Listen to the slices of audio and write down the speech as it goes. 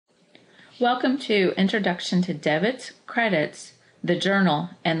Welcome to Introduction to Debits, Credits, the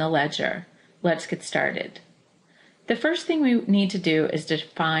Journal, and the Ledger. Let's get started. The first thing we need to do is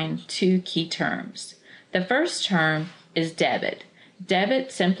define two key terms. The first term is debit.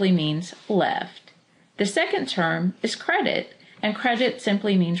 Debit simply means left. The second term is credit, and credit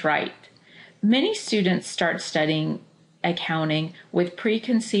simply means right. Many students start studying accounting with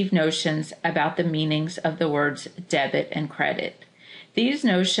preconceived notions about the meanings of the words debit and credit. These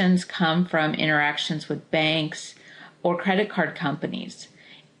notions come from interactions with banks or credit card companies.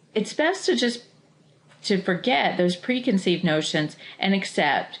 It's best to forget those preconceived notions and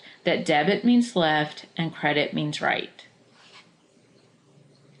accept that debit means left and credit means right.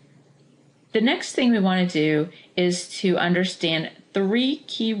 The next thing we want to do is to understand three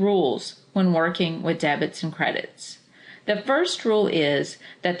key rules when working with debits and credits. The first rule is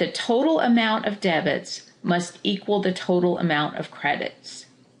that the total amount of debits must equal the total amount of credits.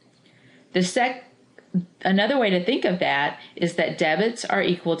 Another way to think of that is that debits are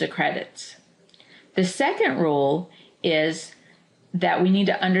equal to credits. The second rule is that we need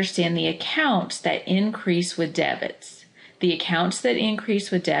to understand the accounts that increase with debits. The accounts that increase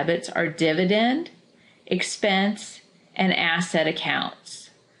with debits are dividend, expense, and asset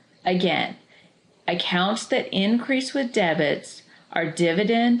accounts. Again, accounts that increase with debits are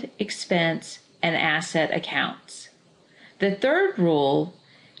dividend, expense, and asset accounts. The third rule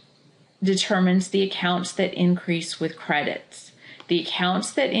determines the accounts that increase with credits. The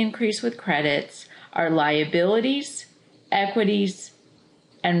accounts that increase with credits are liabilities, equities,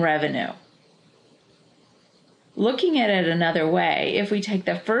 and revenue. Looking at it another way, if we take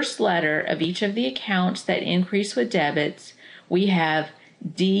the first letter of each of the accounts that increase with debits, we have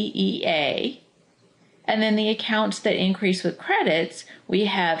DEA, and then the accounts that increase with credits, we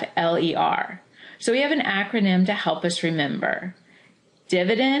have LER. So we have an acronym to help us remember.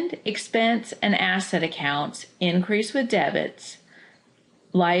 Dividend, expense, and asset accounts increase with debits.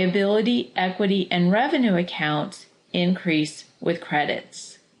 Liability, equity, and revenue accounts increase with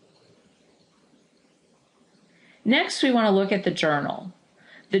credits. Next, we want to look at the journal.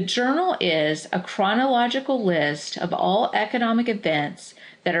 The journal is a chronological list of all economic events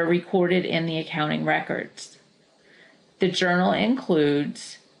that are recorded in the accounting records. The journal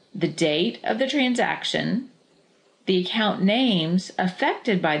includes the date of the transaction, the account names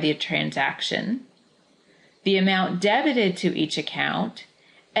affected by the transaction, the amount debited to each account,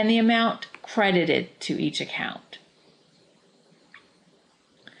 and the amount credited to each account.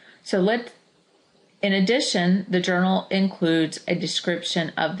 In addition, the journal includes a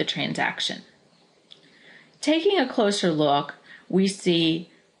description of the transaction. Taking a closer look, we see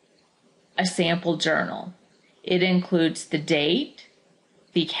a sample journal. It includes the date,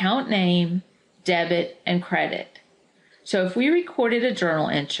 the account name, debit, and credit. So if we recorded a journal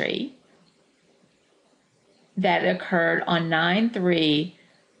entry that occurred on 9/3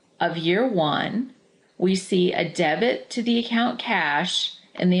 of year 1, we see a debit to the account cash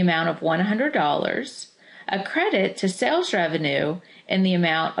in the amount of $100, a credit to sales revenue in the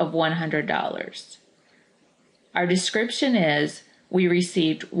amount of $100. Our description is we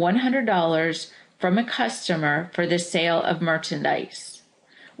received $100 from a customer for the sale of merchandise.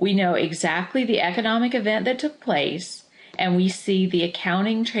 We know exactly the economic event that took place, and we see the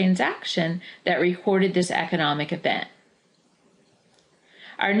accounting transaction that recorded this economic event.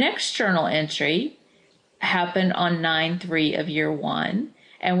 Our next journal entry happened on 9/3 of year 1,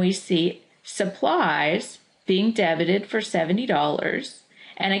 and we see supplies being debited for $70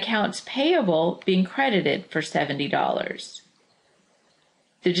 and accounts payable being credited for $70.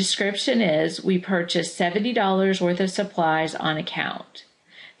 The description is we purchased $70 worth of supplies on account.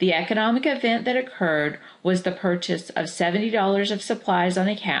 The economic event that occurred was the purchase of $70 of supplies on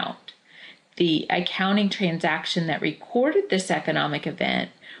account. The accounting transaction that recorded this economic event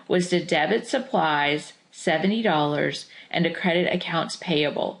was to debit supplies $70 and to credit accounts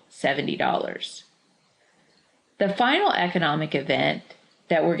payable $70. The final economic event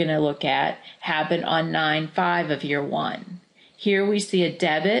that we're going to look at happened on 9/5 of year 1. Here we see a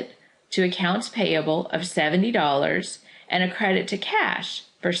debit to accounts payable of $70 and a credit to cash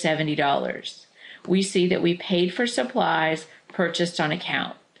for $70. We see that we paid for supplies purchased on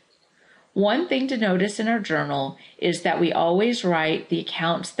account. One thing to notice in our journal is that we always write the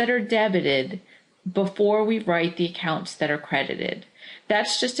accounts that are debited before we write the accounts that are credited.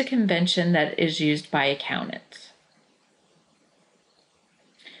 That's just a convention that is used by accountants.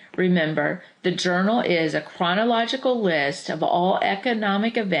 Remember, the journal is a chronological list of all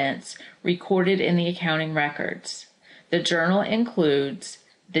economic events recorded in the accounting records. The journal includes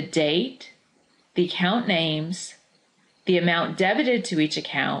the date, the account names, the amount debited to each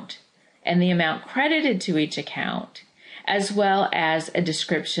account, and the amount credited to each account, as well as a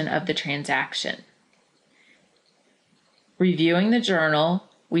description of the transaction. Reviewing the journal,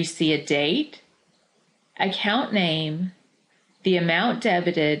 we see a date, account name, the amount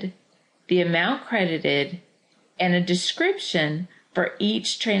debited, the amount credited, and a description for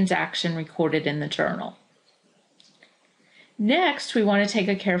each transaction recorded in the journal. Next, we want to take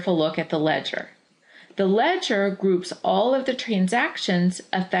a careful look at the ledger. The ledger groups all of the transactions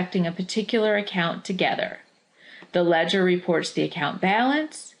affecting a particular account together. The ledger reports the account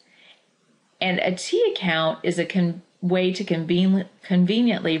balance, and a T account is a way to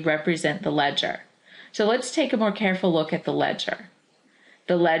conveniently represent the ledger. So let's take a more careful look at the ledger.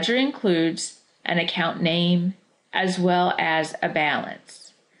 The ledger includes an account name as well as a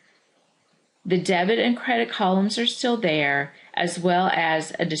balance. The debit and credit columns are still there, as well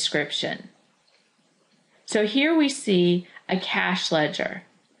as a description. So here we see a cash ledger.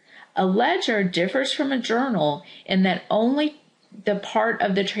 A ledger differs from a journal in that only the part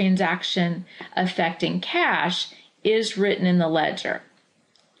of the transaction affecting cash is written in the ledger.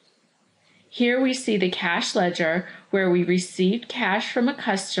 Here we see the cash ledger where we received cash from a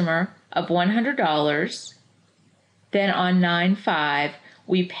customer of $100. Then on 9/5,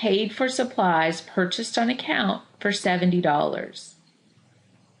 we paid for supplies purchased on account for $70.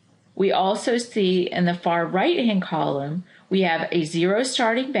 We also see in the far right-hand column, we have a $0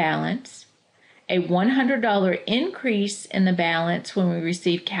 starting balance, a $100 increase in the balance when we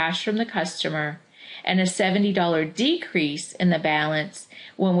receive cash from the customer, and a $70 decrease in the balance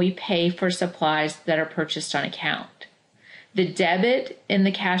when we pay for supplies that are purchased on account. The debit in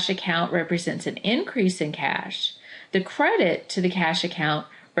the cash account represents an increase in cash. The credit to the cash account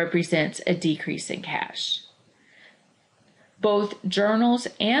represents a decrease in cash. Both journals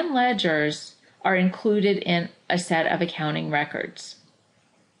and ledgers are included in a set of accounting records.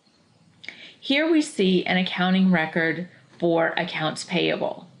 Here we see an accounting record for accounts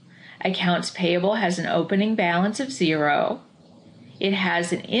payable. Accounts payable has an opening balance of 0. It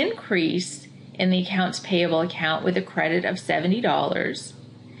has an increase in the accounts payable account with a credit of $70.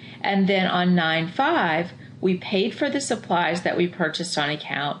 And then on 9/5, we paid for the supplies that we purchased on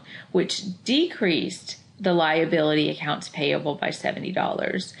account, which decreased the liability accounts payable by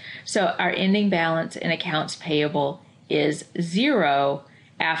 $70. So our ending balance in accounts payable is 0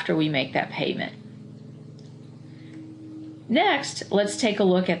 after we make that payment. Next, let's take a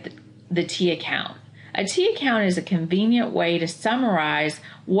look at the T account. A T account is a convenient way to summarize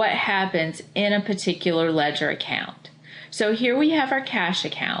what happens in a particular ledger account. So here we have our cash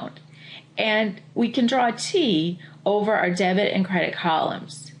account, and we can draw a T over our debit and credit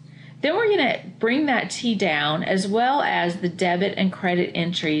columns. Then we're going to bring that T down, as well as the debit and credit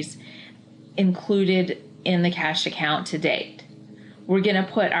entries included in the cash account to date. We're going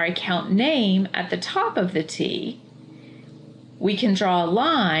to put our account name at the top of the T. We can draw a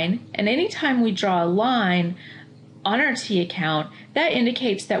line, and anytime we draw a line on our T account, that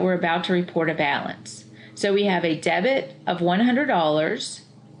indicates that we're about to report a balance. So we have a debit of $100,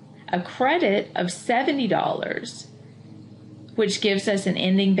 a credit of $70, which gives us an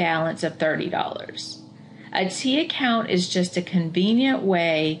ending balance of $30. A T account is just a convenient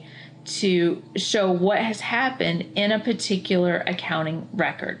way to show what has happened in a particular accounting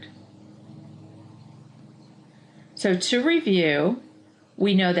record. So to review,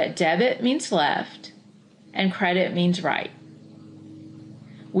 we know that debit means left and credit means right.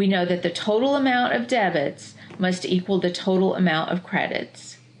 We know that the total amount of debits must equal the total amount of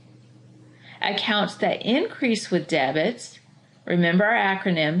credits. Accounts that increase with debits, remember our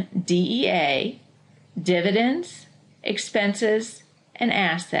acronym DEA, dividends, expenses, and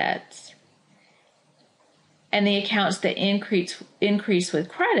assets. And the accounts that increase with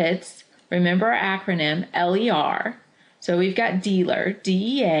credits, remember our acronym LER. So we've got dealer,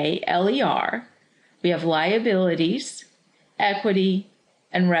 DEA, LER. We have liabilities, equity,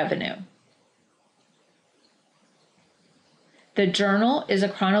 and revenue. The journal is a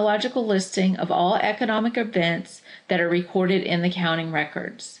chronological listing of all economic events that are recorded in the accounting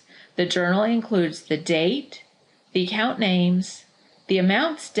records. The journal includes the date, the account names, the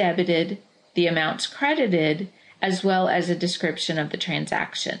amounts debited, the amounts credited, as well as a description of the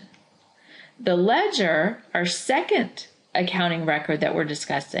transaction. The ledger, our second accounting record that we're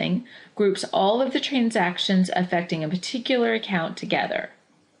discussing, groups all of the transactions affecting a particular account together.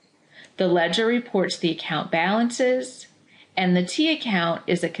 The ledger reports the account balances, and the T account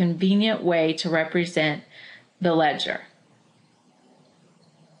is a convenient way to represent the ledger.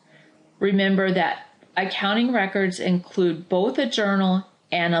 Remember that accounting records include both a journal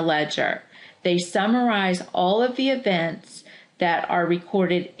and a ledger. They summarize all of the events that are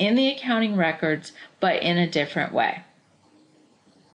recorded in the accounting records, but in a different way.